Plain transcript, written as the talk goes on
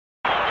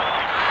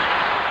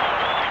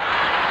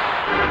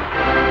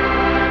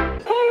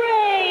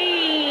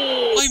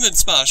can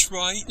smash,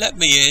 right? Let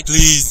me in,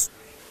 please.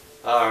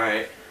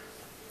 Alright.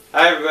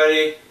 Hi,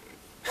 everybody.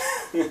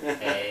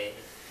 Hey.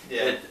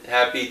 Yeah.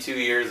 Happy 2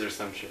 years or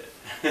some shit.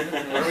 What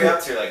are we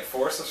up to, like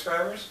 4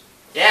 subscribers?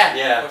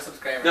 Yeah. 4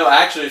 subscribers. No,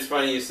 actually, it's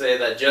funny you say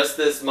that. Just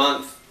this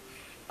month,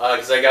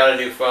 because I got a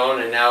new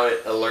phone and now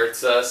it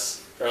alerts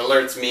us, or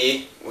alerts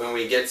me when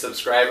we get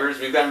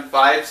subscribers. We've gotten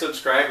 5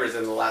 subscribers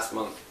in the last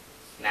month.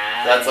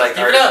 Nice. That's like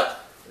Keep it up.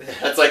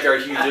 That's like our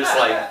hugest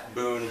like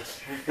boon.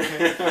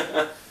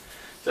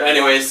 So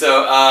anyway,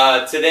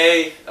 so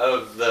today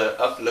of the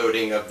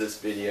uploading of this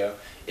video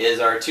is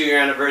our 2-year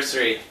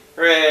anniversary.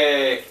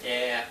 Hooray!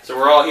 Yeah. So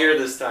we're all here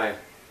this time.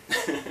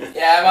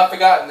 Yeah, I'm not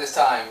forgotten this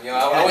time. You know,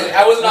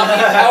 I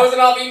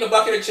wasn't off eating a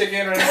bucket of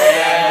chicken or anything.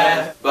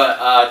 Yeah.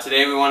 But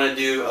today we want to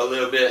do a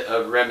little bit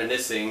of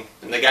reminiscing,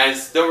 and the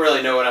guys don't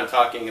really know what I'm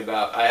talking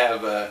about. I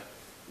have the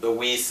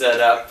Wii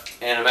set up,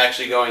 and I'm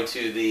actually going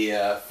to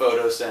the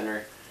photo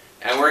center,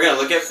 and we're gonna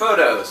look at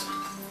photos.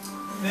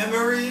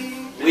 Memory.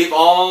 We've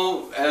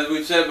all, as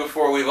we've said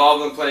before, we've all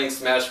been playing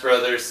Smash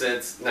Brothers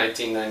since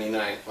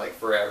 1999, like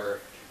forever.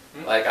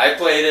 Like I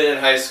played it in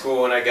high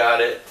school when I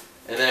got it,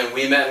 and then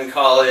we met in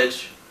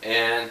college,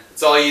 and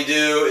it's all you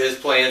do is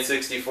play in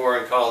 64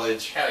 in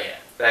college. Hell yeah.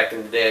 Back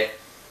in the day.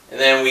 And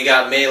then we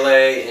got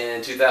Melee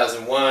in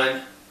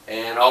 2001,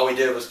 and all we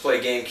did was play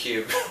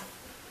GameCube.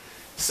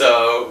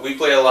 So we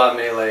play a lot of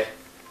Melee.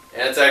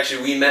 And it's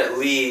actually, we met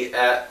Lee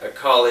at a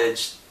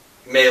college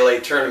Melee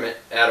tournament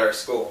at our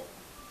school.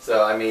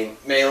 So I mean,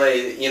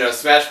 Melee, you know,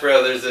 Smash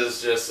Brothers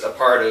is just a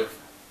part of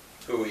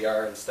who we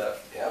are and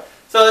stuff. Yep.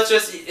 So it's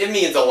just, it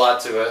means a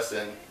lot to us,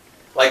 and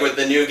like with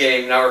the new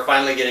game, now we're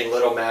finally getting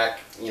Little Mac,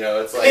 you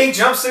know, it's like... Pink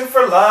jumpsuit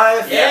for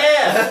life!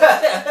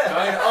 Yeah!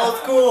 Going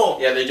old school!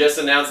 Yeah, they just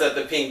announced that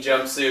the pink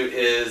jumpsuit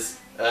is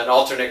an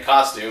alternate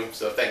costume,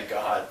 so thank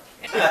God.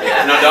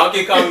 Yeah, no,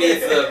 Donkey Kong needs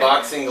the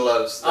boxing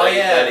gloves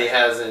that he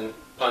has in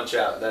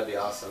Punch-Out, that'd be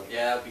awesome.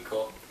 Yeah, that'd be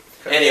cool.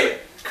 Anyway.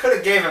 Could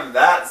have gave him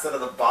that instead of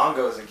the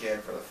bongos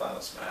again for the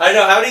final Smash. I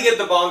know, how do you get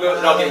the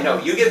bongos? No, okay, no,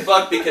 you get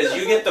fucked because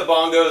you get the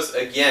bongos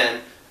again.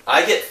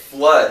 I get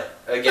Flood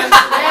against the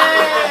bongos.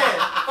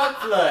 Yeah!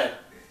 Fuck Flood!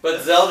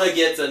 But Zelda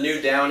gets a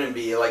new down and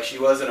B, like she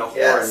wasn't a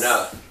whore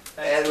enough.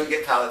 And we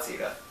get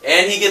Palutena.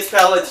 And he gets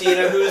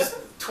Palutena, who's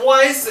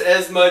twice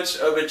as much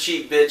of a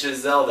cheap bitch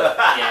as Zelda.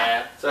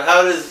 Yeah. So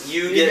how does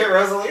you get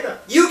Rosalina?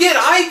 You get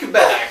Ike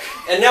back!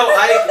 And now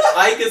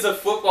Ike is a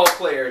football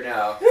player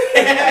now.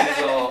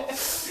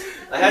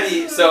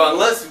 So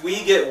unless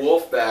we get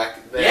Wolf back,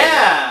 then,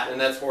 and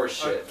that's horse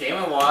shit. Game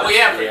 & Watch. Well,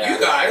 yeah, for you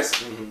guys.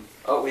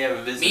 Oh, we have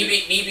a visitor.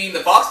 Me being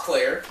the Fox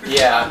player.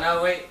 Yeah.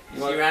 No, wait.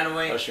 She ran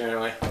away. Oh, she ran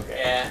away? Okay.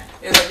 Yeah.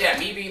 It's like, yeah,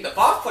 me being the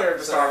Fox player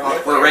to start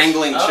with. We're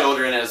wrangling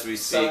children as we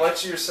speak. So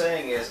what you're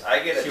saying is, I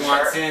get a She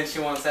wants in, she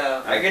wants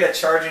out. I get a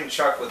charging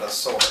truck with a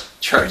sword.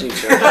 Charging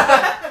truck.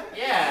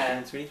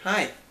 Yeah.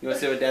 Hi. You want to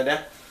sit with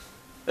Dada?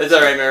 It's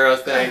alright, Mero,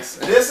 thanks.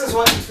 This is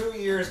what 2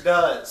 years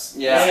does.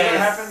 Yeah. See what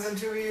happens in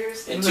 2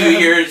 years? In 2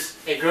 years,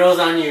 It grows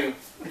on you.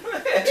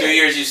 2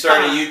 years you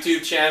start a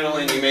YouTube channel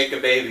and you make a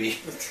baby.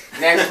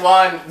 Next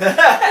one.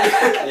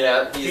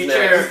 Yeah, he's Teacher,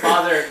 next.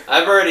 father.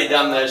 I've already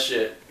done that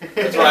shit.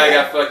 That's why I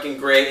got fucking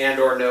gray and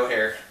or no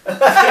hair.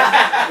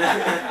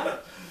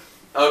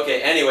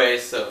 Okay, anyway,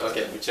 so,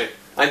 okay, let me check.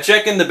 I'm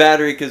checking the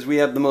battery because we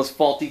have the most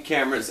faulty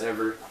cameras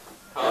ever.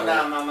 Hold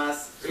on,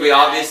 mamas. We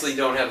obviously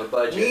don't have a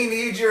budget. We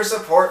need your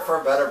support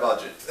for a better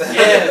budget.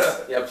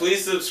 Yes. Yeah,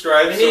 please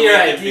subscribe We so need we your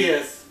can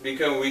ideas. we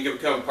can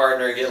become a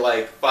partner and get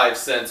like 5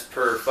 cents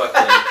per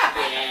fucking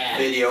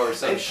video or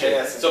some shit.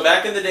 Yes. So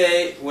back in the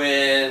day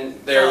when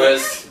there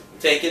was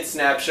taking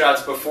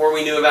snapshots before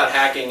we knew about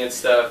hacking and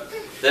stuff,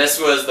 this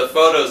was the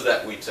photos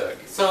that we took.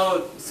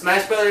 So,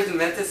 Smash Brothers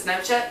invented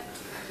Snapchat?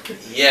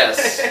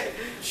 Yes.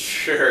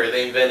 Sure,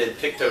 they invented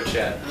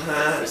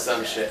PictoChat or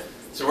some shit.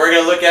 So we're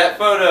gonna look at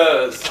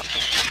photos.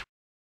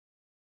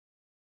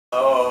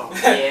 Oh.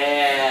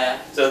 Yeah.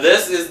 So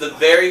this is the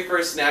very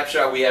first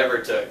snapshot we ever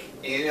took.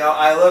 You know,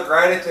 I look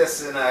right at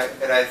this and I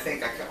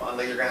think, come on,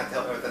 you're gonna have to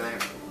help me with the name.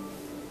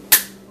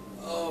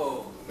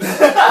 Oh.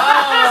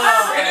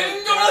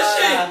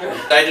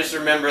 I just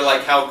remember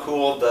like how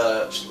cool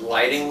the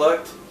lighting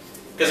looked.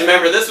 Because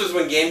remember, this was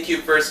when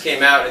GameCube first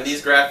came out and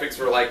these graphics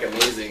were like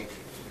amazing.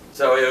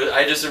 So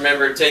I just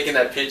remember taking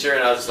that picture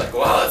and I was just like,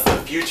 wow, that's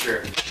the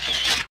future.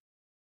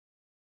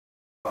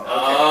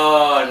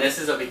 Oh, and this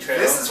is a betrayal.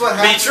 This is what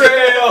happened.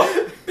 Betrayal!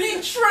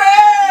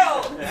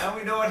 Betrayal! Now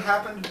we know what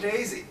happened to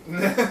Daisy.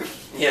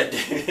 Yeah.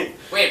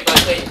 Wait,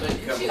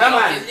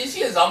 is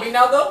she a zombie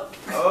now though?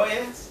 Oh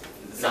yes.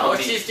 No,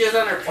 she's just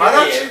on her period. Why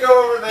don't you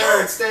go over there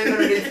and stand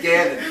underneath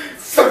Ganon?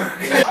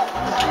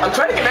 I'm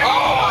trying to get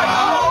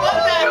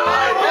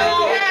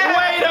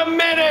Wait a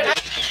minute!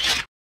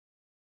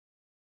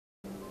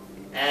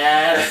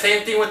 The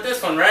same thing with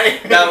this one,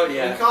 right? No, We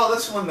yeah. call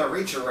this one the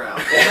reach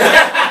around.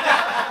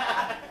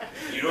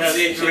 You don't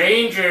see The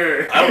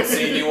stranger. I don't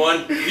see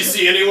anyone. You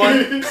see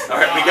anyone?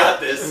 Alright, we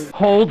got this.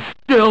 Hold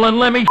still and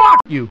let me f***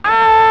 you.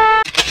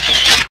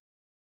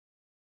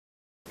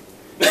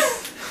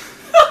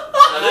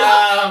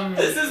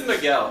 This is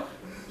Miguel.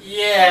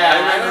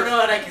 Yeah, I don't know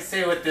what I can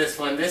say with this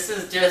one. This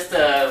is just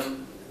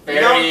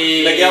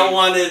very... Miguel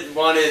wanted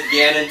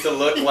Ganon to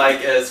look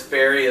like as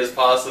fairy as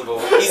possible.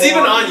 He's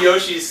even on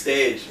Yoshi's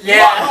stage.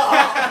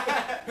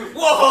 Yeah.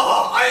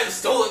 Whoa! I have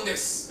stolen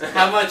this.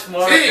 How much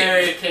more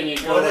fairy can you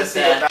go with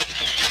that?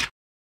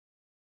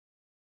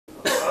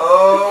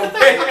 Oh,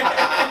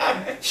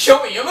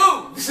 Show me your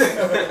moves.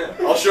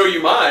 I'll show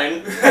you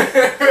mine.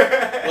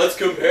 Let's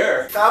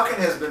compare. Falcon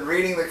has been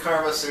reading the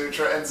Karma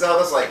Sutra, and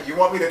Zelda's like, "You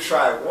want me to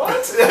try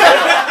what?"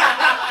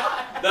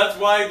 That's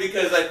why,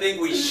 because I think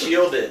we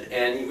shielded,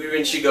 and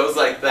when she goes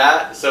like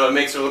that, so it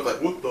makes her look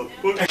like, what the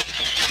fuck?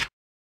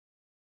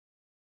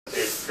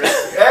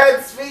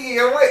 And speaking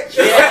of which,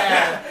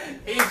 Yeah,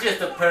 he's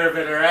just a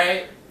pervert,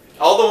 alright?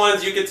 All the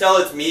ones you can tell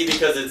it's me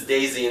because it's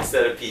Daisy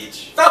instead of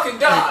Peach. Falcon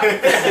die.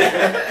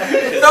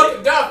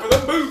 Falcon die for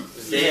the moves.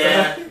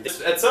 Yeah.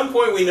 At some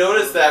point we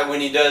noticed that when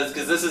he does,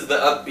 because this is the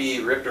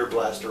upbeat Riptor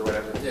Blast or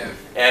whatever. Yeah.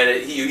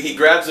 And he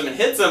grabs him and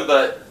hits him,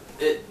 but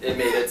it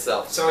made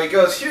itself. so he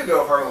goes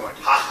Hugo for him, like,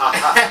 ha ha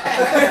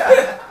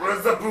ha.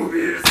 Where's the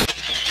boobies?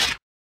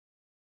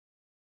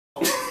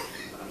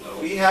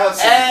 We have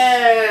some.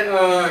 And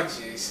Oh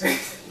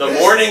jeez. The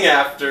morning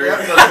after.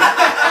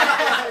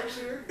 that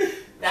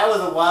was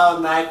a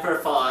wild night for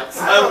Fox.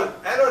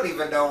 I don't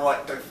even know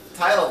what to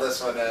title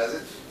this one as.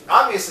 It's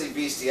obviously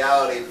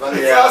bestiality, but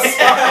it's Yeah. also...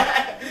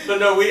 But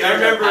no, I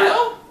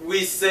remember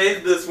we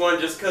saved this one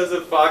just because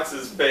of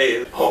Fox's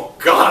face. Oh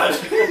God.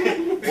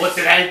 What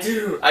did I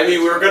do? I mean,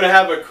 we were gonna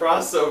have a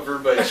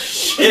crossover, but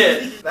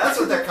shit. That's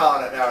what they're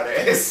calling it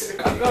nowadays.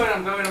 I'm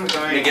going.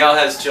 Miguel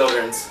has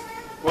children's.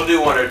 We'll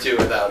do one or two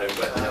without him,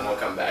 but then we'll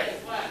come back.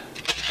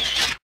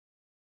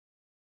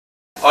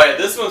 Oh yeah,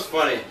 this one's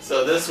funny.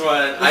 So this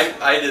one,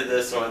 I did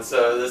this one.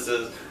 So this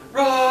is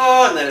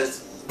raw, and then it's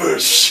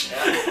bush.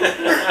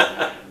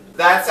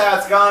 That's how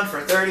it's gone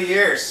for 30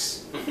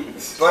 years.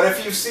 But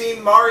if you've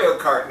seen Mario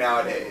Kart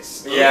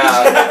nowadays...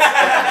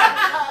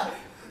 Yeah.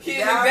 He's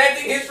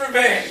exacting his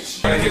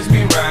revenge. Tryna catch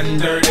me riding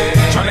dirty.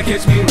 Tryna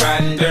catch me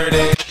riding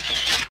dirty.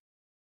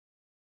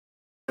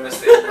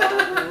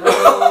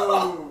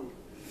 Oh.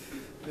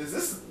 Is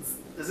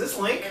this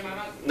Link?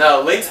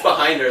 No, Link's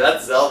behind her.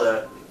 That's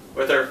Zelda,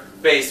 with her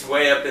face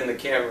way up in the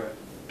camera.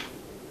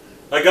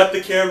 I got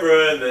the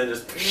camera, and then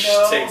just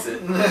takes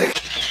it.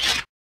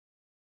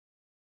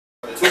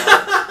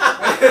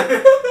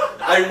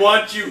 I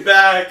want you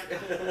back.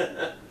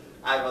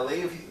 I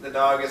believe the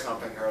dog is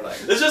humping her leg.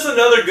 This is just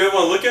another good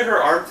one. Look at her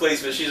arm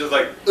placement. She's just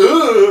like,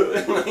 ooh,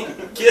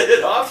 get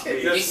it off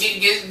me.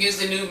 Gives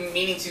the new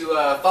meaning to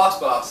Fox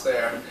Box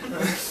there.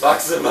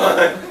 Box him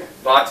on.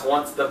 Box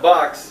wants the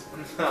box.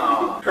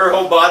 Aww. Her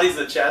whole body's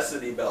a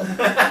chastity belt.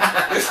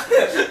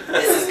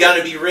 This is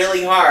gonna be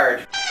really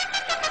hard.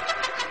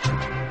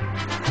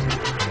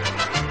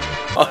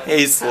 Oh,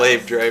 hey,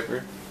 slave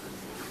driver.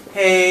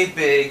 Hey,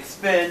 big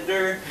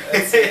spender.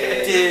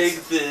 Dig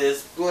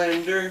this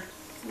blender.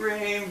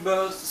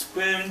 Rainbow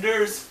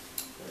suspenders.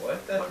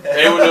 What the hell?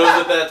 Anyone knows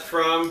what that's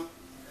from?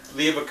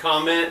 Leave a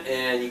comment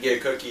and you get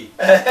a cookie.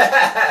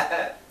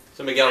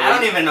 So Miguel, I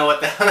don't even know what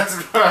the hell that's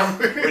from.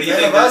 what do you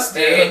think? Us,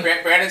 Hey,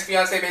 Brandon's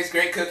fiance makes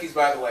great cookies,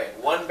 by the way.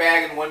 1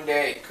 bag in 1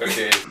 day.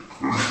 Cookies.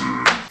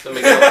 So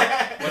Miguel,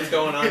 what's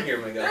going on here,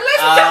 Miguel?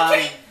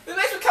 They're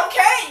laced with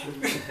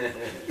cocaine.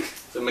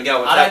 So Miguel,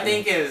 what's All I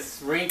happening? think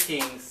is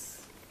rankings.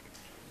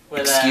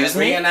 Where Excuse the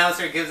me? ring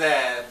announcer gives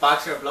a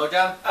boxer a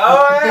blowjob.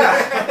 Oh,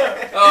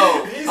 yeah.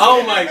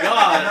 Oh my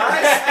God!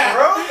 Nice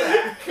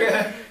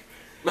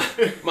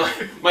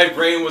throwback. My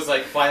brain was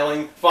like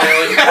filing.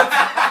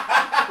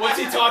 What's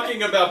he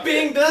talking about?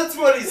 Bing, that's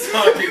what he's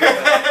talking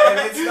about. And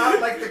it's not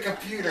like the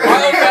computer.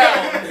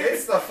 Well,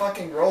 It's the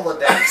fucking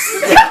Rolodex.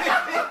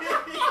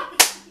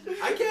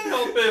 I can't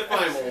help it if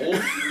I'm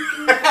old.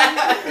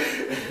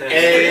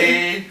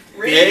 A,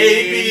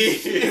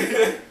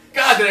 Baby.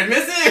 God, did I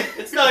miss it?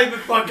 It's not even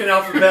fucking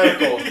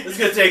alphabetical. It's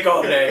gonna take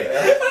all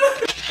day.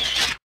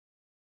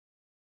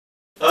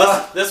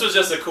 This was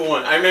just a cool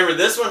one. I remember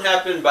this one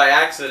happened by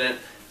accident.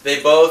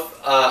 They both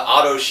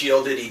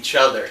auto-shielded each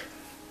other.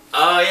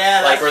 Oh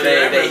yeah, Like that's where true,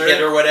 I they remember.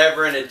 hit or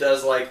whatever, and it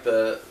does like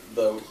the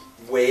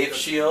wave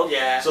shield.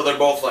 Yeah. So they're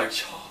both like.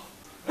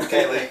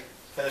 Okay, Lee,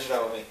 finish it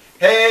up with me.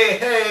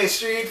 Hey,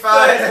 Street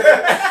Fighter.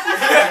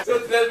 So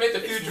that make the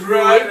future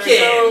right. Kid.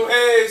 So,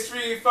 hey,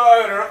 Street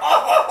Fighter.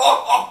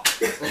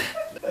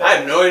 I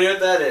have no idea what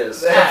that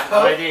is. I have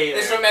no idea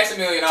It's either. from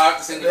Maximilian. I'll have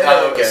to send you.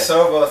 They're okay.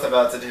 so both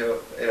about to do,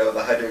 the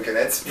Hadouken.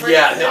 It's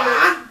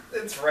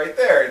it's right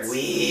there. It's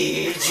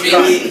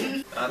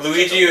Luigi.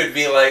 Luigi would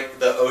be like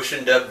the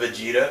ocean dub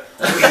Vegeta.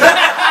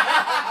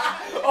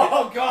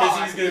 Oh Because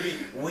God. he's gonna be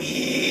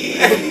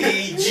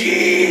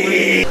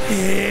Luigi.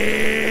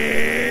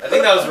 I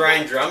think that was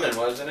Ryan Drummond,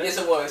 wasn't it? Yes,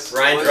 it was.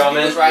 Ryan It was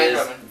Drummond Ryan is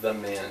Drummond. the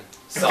man.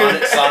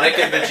 Sonic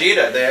and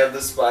Vegeta, they have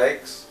the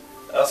spikes.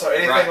 also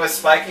anything Right. with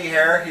spiky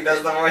hair. He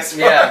does the voice. for.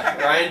 Yeah,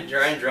 Ryan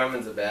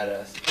Drummond's a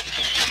badass.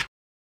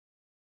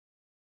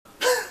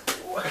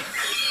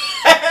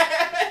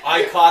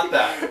 I caught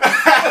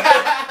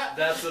that.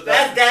 That's what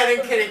That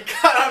Ganon getting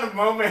cut on a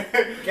moment.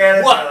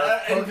 Ganon's What?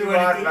 a And do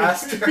Pokemon anything.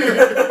 master.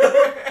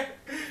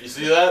 You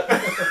see that?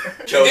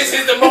 This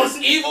is the most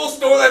evil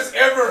Snorlax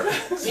ever.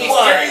 He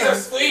stays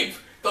asleep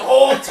the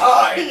whole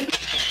time.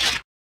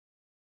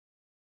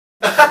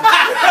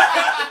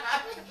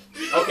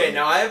 Okay,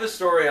 now I have a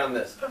story on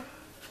this.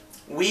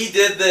 We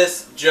did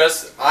this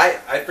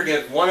I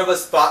forget, one of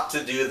us thought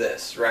to do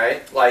this,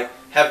 right? Like,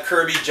 have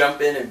Kirby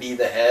jump in and be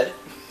the head.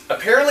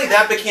 Apparently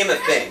that became a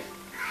thing.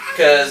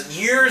 Because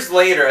years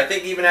later, I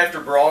think even after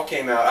Brawl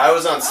came out, I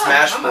was on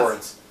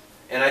Smashboards.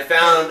 And I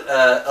found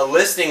a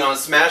listing on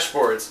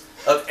Smashboards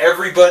of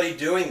everybody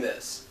doing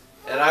this.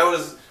 And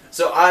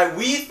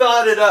we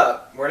thought it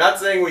up. We're not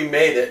saying we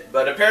made it,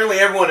 but apparently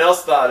everyone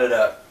else thought it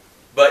up.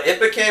 But it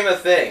became a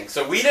thing.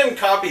 So we didn't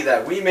copy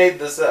that. We made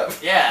this up.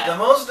 Yeah. The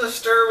most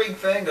disturbing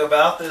thing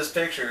about this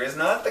picture is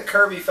not the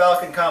Kirby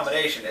Falcon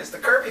combination. It's the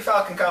Kirby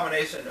Falcon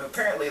combination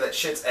apparently that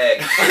shits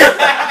eggs.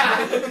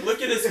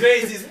 Look at his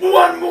face. He's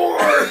one more.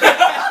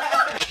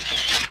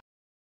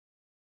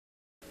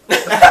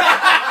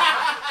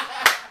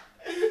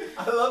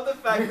 I love the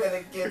fact that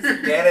it gets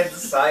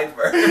Ganon's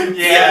sideburn.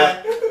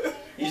 Yeah.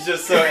 He's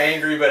just so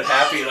angry but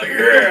happy. Like,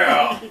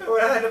 yeah. It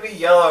would have to be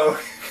yellow.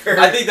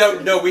 I think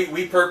that, no,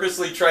 we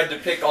purposely tried to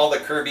pick all the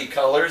Kirby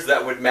colors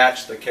that would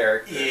match the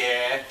character.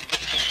 Yeah.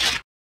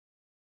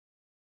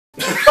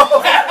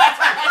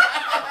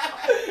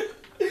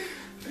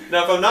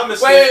 Now, if I'm not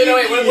mistaken...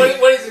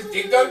 Wait, what is this,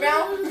 Dig Dug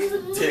now?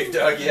 Dig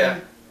Dug, yeah.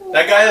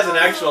 That guy has an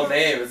actual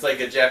name. It's like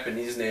a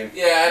Japanese name.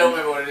 Yeah, I don't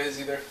remember what it is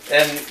either.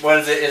 And what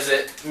is it? Is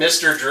it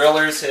Mr.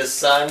 Driller's his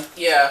son?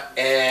 Yeah.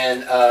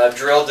 And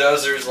Drill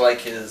Dozer's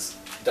like his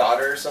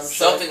daughter or some shit?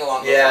 Something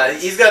along those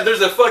lines. Yeah,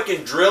 there's a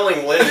fucking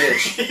drilling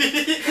lineage.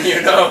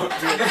 You know?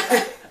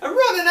 I'm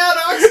running out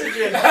of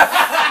oxygen.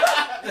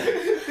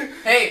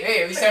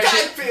 Hey, at least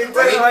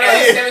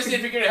haven't seen a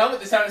figure in a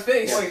helmet this time in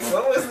space. Wait,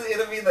 what was the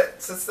enemy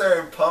that sits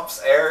there and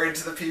pumps air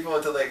into the people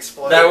until they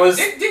explode? That was...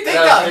 Dig that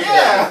Dug, was Dig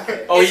yeah.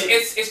 Dug. Oh,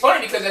 it's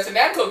funny because that's a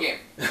Namco game.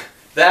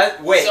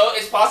 Wait. So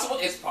it's possible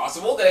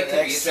that it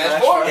could be a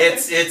Smash 4.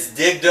 It's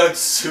Dig Dug's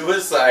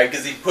suicide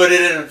because he put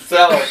it in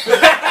himself.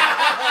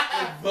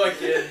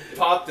 Fucking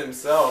popped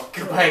himself.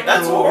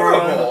 That's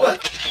horrible.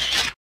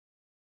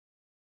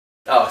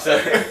 Oh,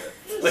 sorry.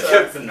 Look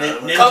at the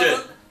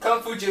ninja.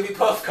 Kung Fu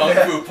Jigglypuff. Kung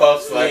Fu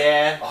Puff's like,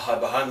 Yeah. oh,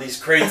 behind these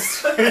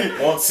crates,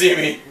 won't see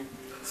me.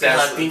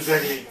 Sounds my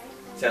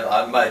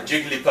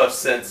Jigglypuff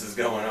sense is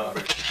going off.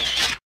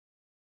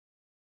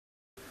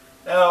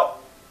 Now,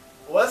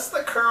 what's the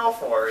curl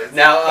for?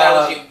 Now, that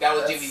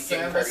was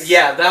Jigglypuff.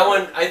 yeah, that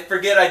one, I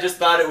forget, I just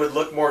thought it would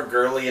look more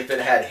girly if it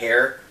had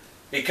hair.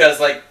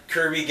 Because, like,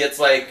 Kirby gets,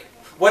 like,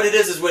 what it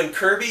is when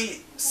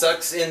Kirby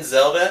sucks in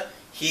Zelda,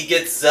 he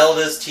gets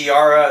Zelda's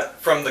tiara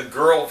from the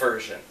girl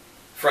version.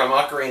 From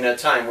Ocarina of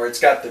Time, where it's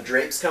got the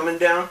drapes coming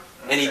down,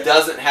 and he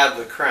doesn't have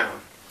the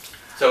crown.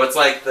 So it's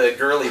like the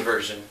girly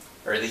version,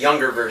 or the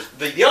younger version.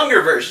 The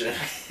younger version!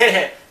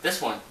 This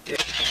one.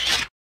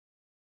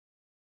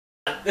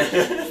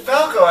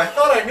 Falco, I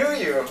thought I knew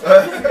you.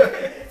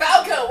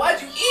 Falco,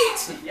 why'd you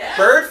eat? Yeah.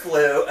 Bird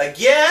flu,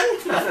 again?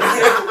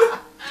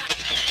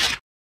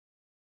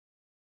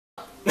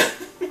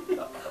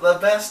 The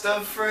best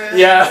of friends.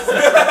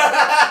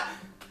 Yeah.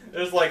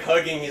 There's like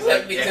hugging, he's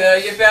Let like, me yeah. tell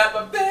you about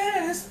my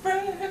best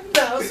friend,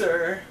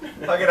 Bowser.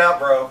 Hug it out,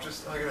 bro.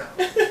 Just hug it out.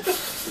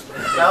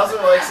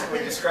 Bowser likes it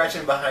when you scratch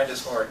him behind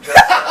his horn.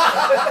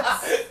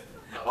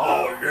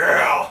 Oh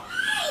yeah!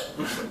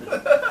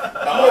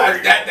 Oh,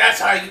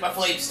 that's how I get my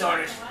flame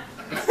started.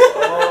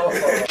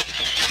 Oh.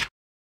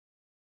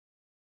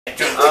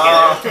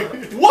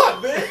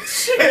 What,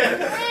 bitch?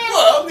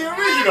 Well, I'm the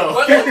original.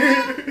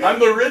 I'm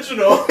the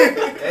original.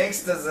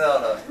 Thanks to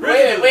Zelda.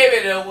 Wait a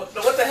minute.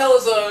 What the hell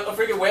is a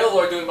freaking whale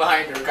lord doing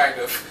behind her, kind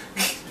of?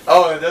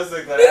 Oh, it does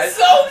look like It's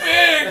so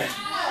big!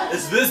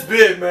 It's this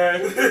big,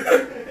 man.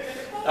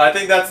 I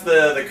think that's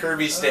the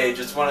Kirby stage.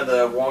 It's one of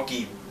the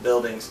wonky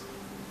buildings.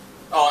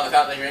 Oh, on the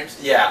Fountain of Dreams?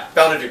 Yeah,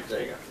 Fountain of Dreams.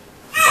 There you go.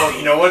 Oh,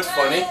 you know what's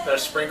funny?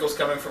 There's sprinkles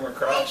coming from her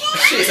crotch.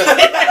 She's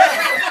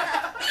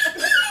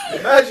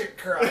Magic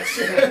crotch.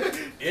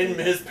 in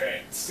his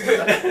pants.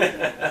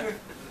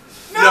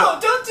 No,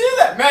 don't do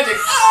that! Magic!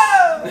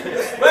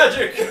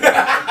 Magic!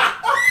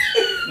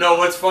 No,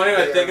 what's funny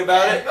when I think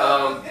about it,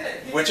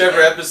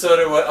 whichever episode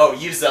it was, oh,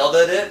 you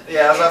Zelda'd it?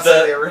 Yeah, I was about to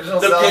say the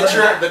original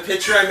Zelda. The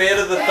picture I made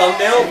of the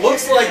thumbnail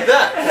looks like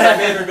that. I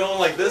made her going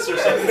like this or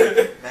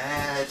something.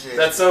 Magic.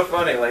 That's so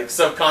funny, like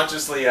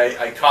subconsciously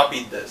I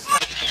copied this.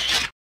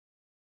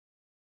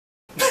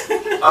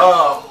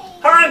 Oh.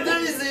 Her and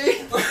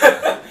Daisy!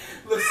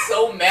 Looks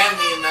so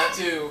manly in that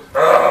too.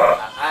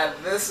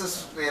 This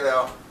is,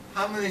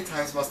 how many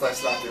times must I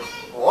slap you?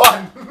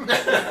 One.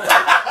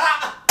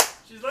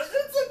 She's like,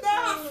 it's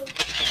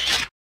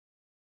enough!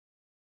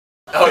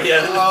 Oh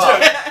yeah,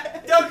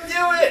 don't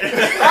do it!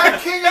 I'm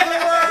king of the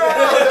world!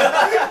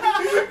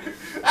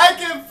 I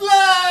can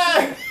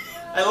fly!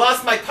 I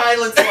lost my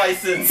pilot's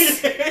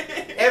license.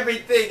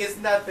 Everything is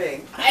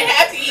nothing. I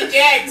have to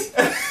eject.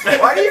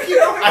 Why do you keep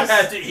going? I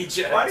had to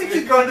eject. Why do you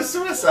keep going to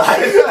suicide?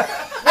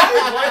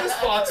 Why does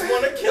Fox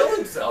want to kill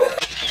himself?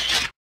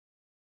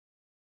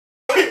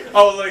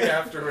 Oh, look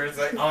afterwards,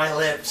 like, oh, I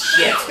lived.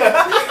 Shit.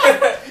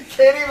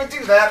 Can't even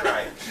do that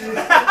right.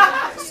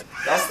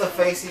 That's the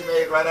face he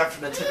made right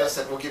after Nintendo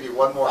said, we'll give you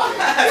one more game.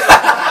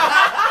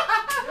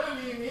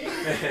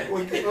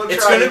 We'll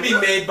It's try going to be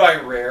made by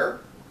Rare.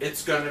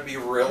 It's going to be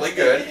really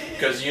good,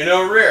 because you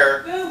know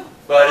Rare,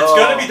 but it's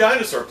going to be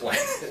Dinosaur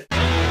Planet.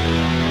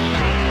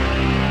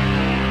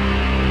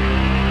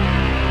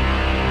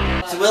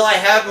 So will I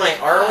have my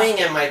R-Wing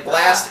and my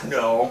blast?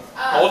 No.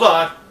 Hold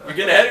on. You're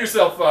getting ahead of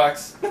yourself,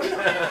 Fox.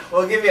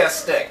 We'll give you a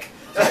stick.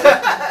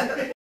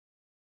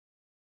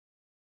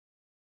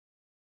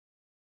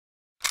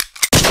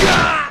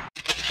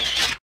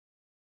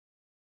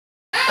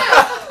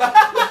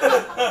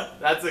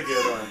 That's a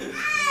good one.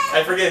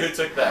 I forget who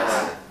took that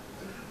one.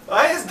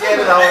 I just get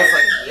it always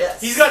like,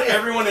 yes. He's got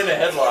everyone in a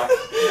headlock.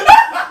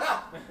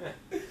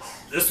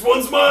 This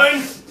one's mine.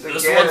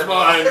 This one's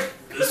mine.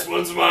 This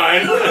one's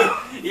mine.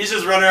 He's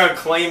just running around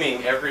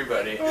claiming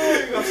everybody.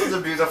 That's such a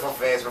beautiful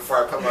face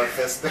before I put my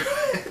fist through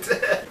it.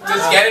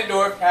 Does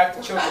Ganondorf have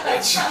to choke a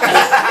bitch?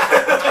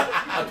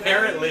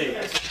 Apparently.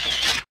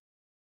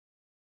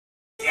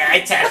 Yeah, I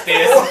tapped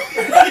this.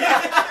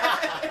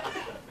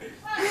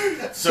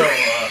 So,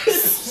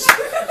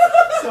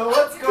 So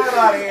what's going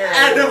on here?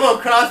 Animal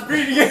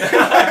crossbreeding.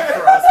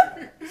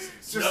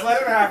 Just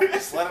let it happen.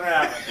 Just let it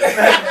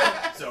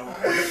happen. so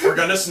we're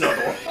gonna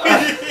snuggle.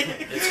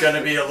 It's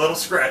gonna be a little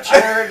scratchy.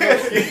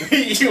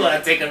 You want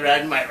to take a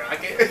ride in my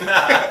rocket?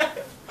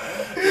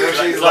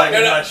 Yoshi's like No,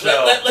 in no, my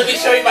shell. let me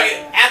show you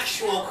my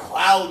actual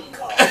clown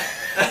car.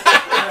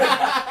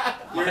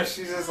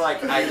 Yoshi's just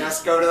like, I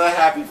just go to the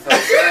happy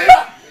place,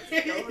 right?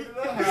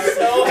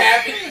 So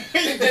happy.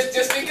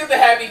 Just think of the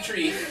happy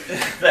tree.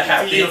 The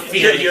happy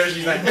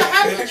Yoshi's like, And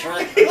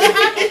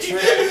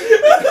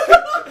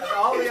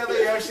all the other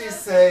Yoshis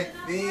say,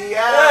 the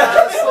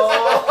asshole.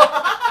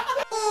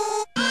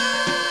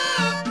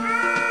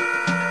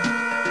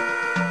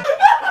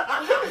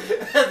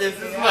 This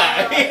is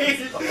mine.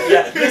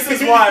 yeah, this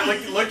is why.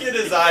 Look at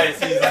his eyes.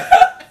 He's like,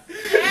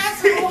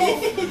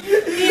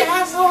 The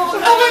asshole. Oh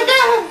my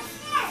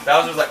god.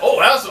 Bowser's like,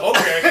 oh, asshole,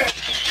 okay.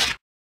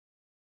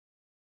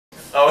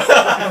 Oh,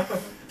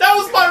 that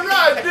was my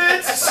ride,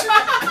 bitch!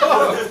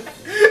 Oh.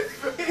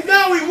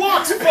 Now he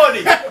walks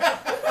funny!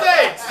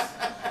 Thanks!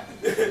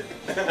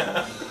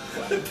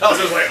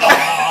 Bowser's like,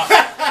 oh!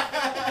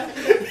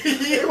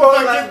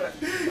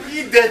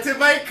 You dented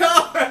my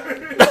car.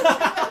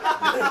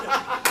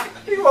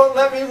 He won't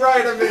let me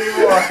ride him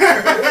anymore.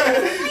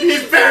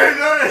 He's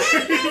paranoid.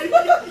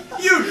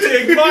 You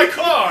dig my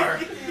car!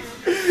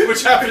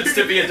 Which happens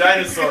to be a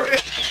dinosaur.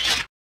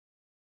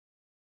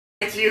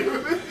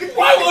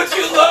 Why won't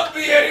you love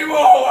me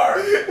anymore?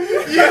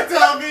 You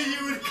told me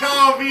you would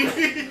call me.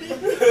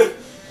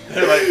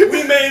 They're like,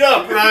 we made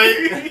up,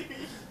 right?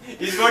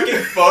 He's fucking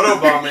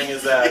photobombing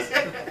his ass.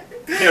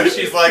 You know,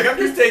 she's like, I'm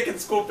just taking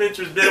school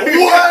pictures, bitch.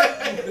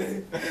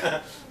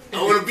 What?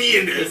 I want to be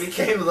in this. He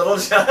became Little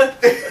John.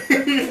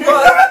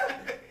 What?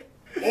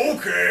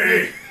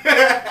 Okay.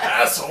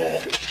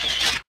 Asshole.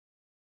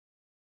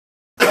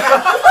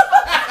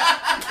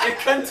 It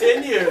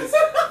continues.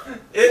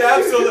 It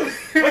absolutely.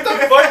 What the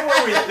fuck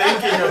were we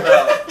thinking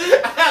about?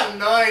 I have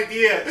no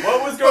idea.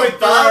 What was going through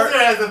Bowser our...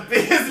 has the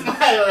biggest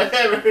smile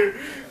ever.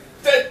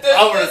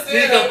 I'm gonna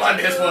sneak up on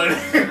this one.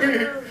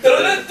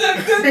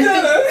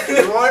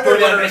 You wonder Put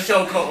it on where, the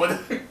show code.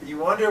 you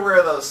wonder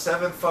where those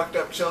 7 fucked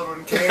up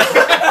children came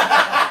from.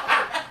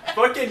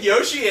 Fucking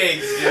Yoshi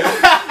eggs, dude.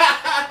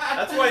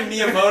 That's why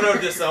Miyamoto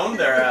disowned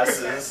their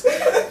asses.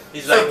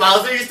 He's So like,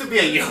 Bowser used to be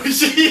a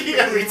Yoshi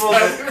every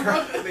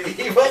time. The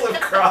evils of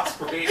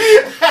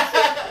crossbreeding.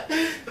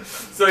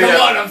 so Come yeah.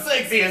 on, I'm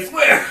sexy, I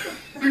swear.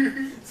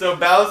 So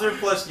Bowser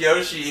plus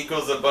Yoshi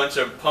equals a bunch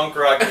of punk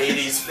rock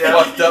 80s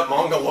fucked up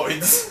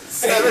mongoloids.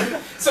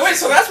 So wait,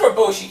 so that's where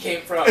Boshi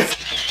came from.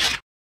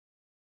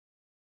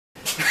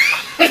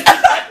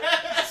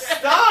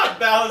 Stop,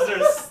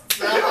 Bowser!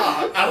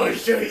 Stop! I will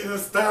show you the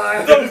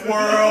star. The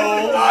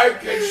world! I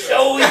can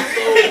show you.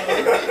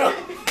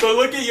 So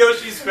look at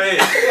Yoshi's face.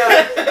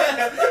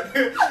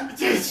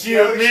 Just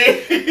shoot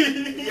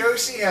me.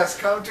 Yoshi has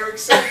come to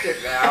accept it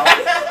now.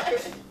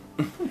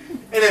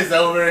 It is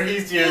over.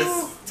 He's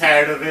just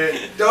tired of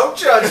it. Don't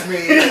judge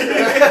me.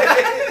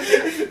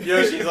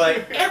 Yoshi's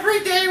like, Every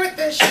day with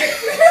this shit.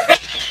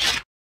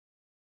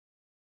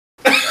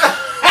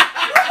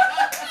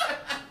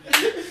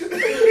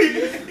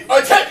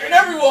 Attention,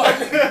 everyone!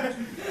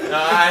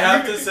 I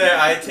have to say,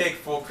 I take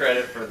full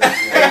credit for this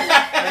one.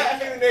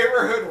 Thank you,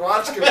 Neighborhood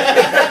Watch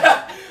Committee.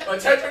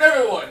 Attention,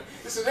 everyone!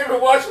 This is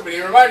Neighborhood Watch Committee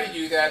reminding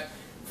you that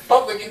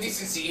public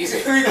indecency is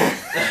illegal.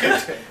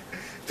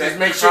 Just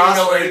make sure you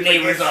know where your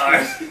neighbors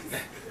are.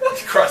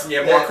 Crossing,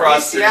 yeah, more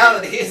cross.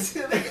 Bestiality is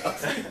illegal.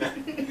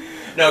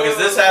 No, because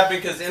this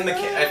happened because in the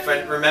if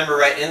I remember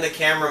right, in the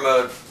camera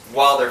mode,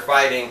 while they're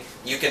fighting,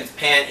 you can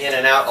pan in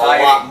and out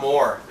Fighting. a lot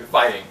more.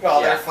 Fighting.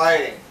 While yeah. they're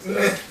fighting.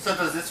 So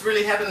does this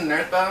really happen in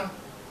Earthbound?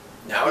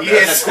 Now it You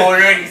hit does. the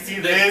corner and you see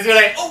this, you're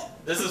like, oh!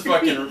 This is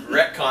fucking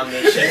retcon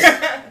this shit.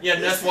 Yeah,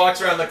 Ness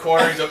walks around the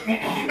corner and goes,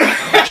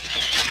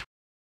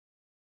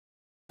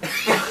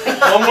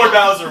 one more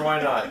Bowser, why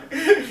not?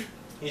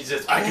 He's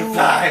just, I can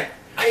fly.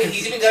 Hey,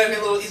 he's even got a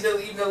little,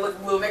 even a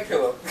little neck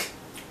pillow.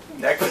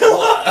 neck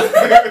pillow. Is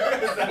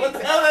that what the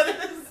hell that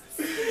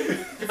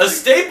is? A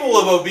staple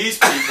of obese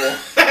people.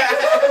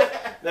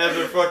 They have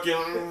their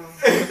fucking,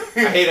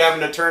 I hate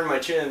having to turn my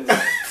chin.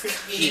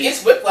 He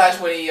gets whiplash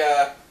when he,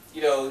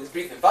 he's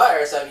breathing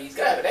fire, so I mean, he's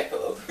gotta have a neck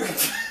pillow.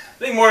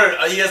 I think more,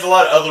 he has a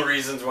lot of other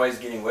reasons why he's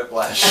getting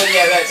whiplash. Oh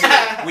yeah, that's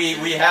it.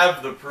 We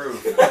have the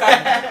proof.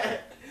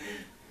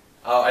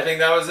 Oh, I think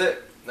that was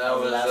it. That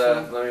was,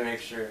 let me make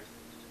sure.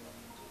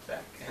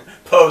 Back.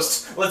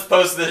 Post. Let's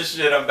post this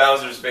shit on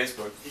Bowser's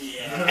Facebook.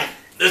 Yeah.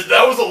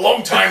 That was a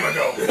long time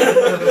ago.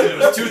 It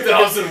was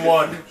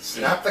 2001.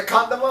 Snap the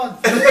condom on.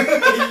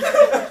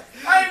 I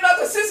am not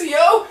the sissy,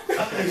 yo!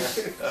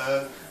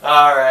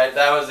 Alright,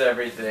 that was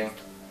everything.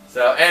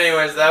 So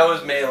anyways, that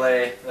was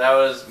Melee. That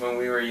was when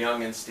we were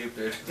young and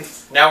stupid.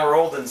 Now we're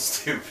old and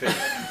stupid.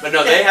 But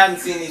no, they hadn't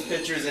seen these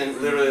pictures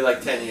in literally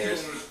like 10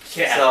 years.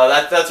 Yeah. So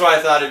that's why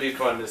I thought it'd be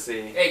fun to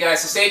see. Hey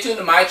guys, so stay tuned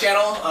to my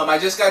channel. I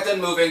just got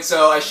done moving,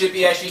 so I should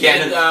be actually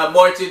getting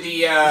more to the,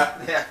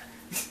 Yeah.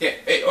 Yeah,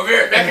 hey, over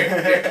here, back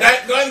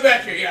here. Go in the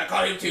back here. Yeah,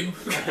 call him too.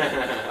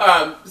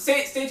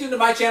 Stay tuned to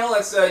my channel.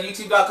 That's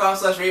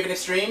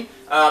youtube.com/RavenExtreme.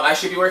 I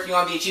should be working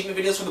on the achievement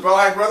videos for the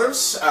Brawl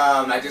brothers.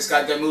 I just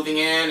got done moving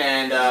in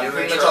and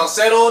pretty much all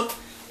settled.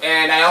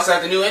 And I also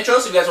have the new intro,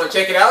 so if you guys want to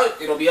check it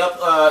out, it'll be up.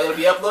 It'll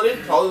be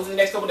uploaded probably within the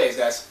next couple days,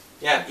 guys.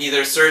 Yeah,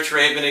 either search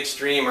Raven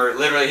Extreme or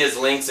literally his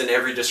links in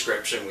every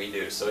description we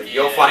do, so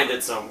you'll find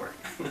it somewhere.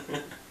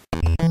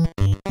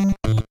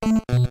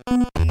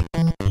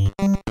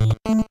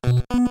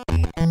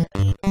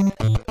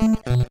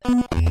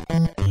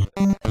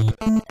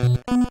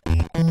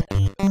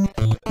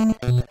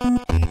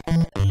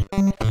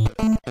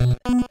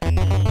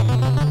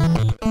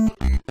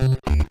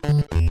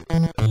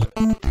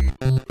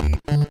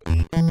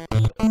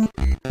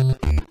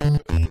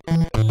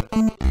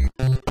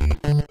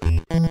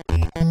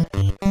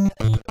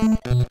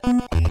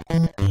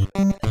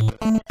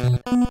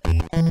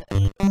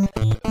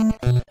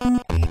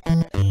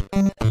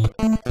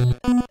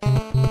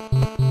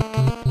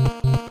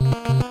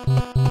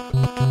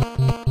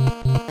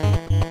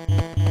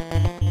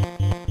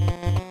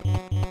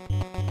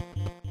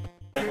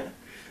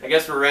 I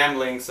guess we're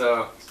rambling,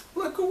 so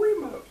look a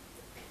remote.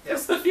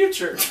 It's the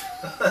future.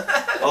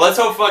 Well, let's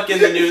hope fucking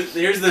the new.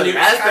 Here's the new.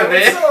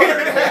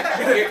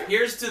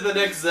 Here's to the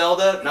next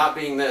Zelda not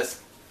being this.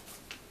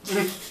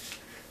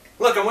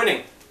 Look, I'm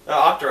winning.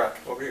 Octorok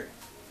over here.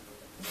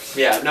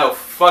 Yeah, no,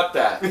 fuck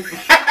that.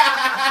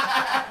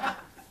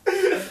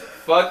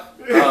 Fuck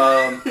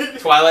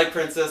Twilight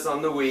Princess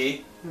on the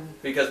Wii,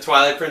 because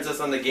Twilight Princess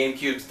on the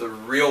GameCube's the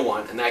real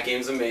one, and that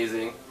game's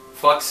amazing.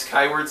 Fuck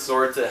Skyward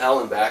Sword to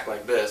hell and back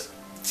like this.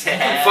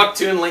 Fuck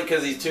Toon Link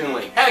because he's Toon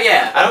Link. Hell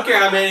yeah. I don't care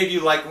how many of you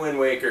like Wind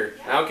Waker.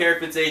 I don't care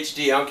if it's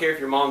HD. I don't care if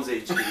your mom's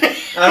HD.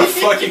 I don't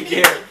fucking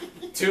care.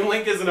 Toon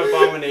Link is an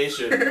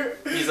abomination.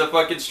 He's a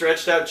fucking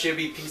stretched out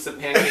chibi piece of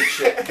pancake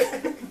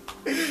shit.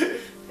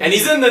 And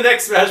he's in the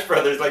next Smash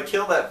Brothers. Like,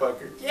 kill that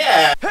fucker.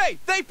 Yeah. Hey,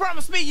 they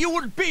promised me you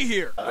wouldn't be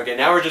here. Okay,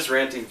 now we're just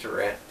ranting to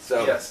rant.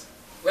 So Yes.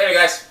 Later,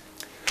 guys.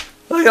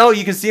 oh,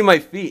 you can see my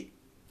feet.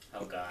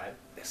 Oh god.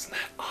 Isn't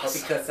that Hope he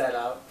cuts that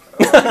out.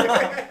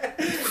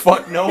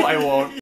 Fuck no, I won't.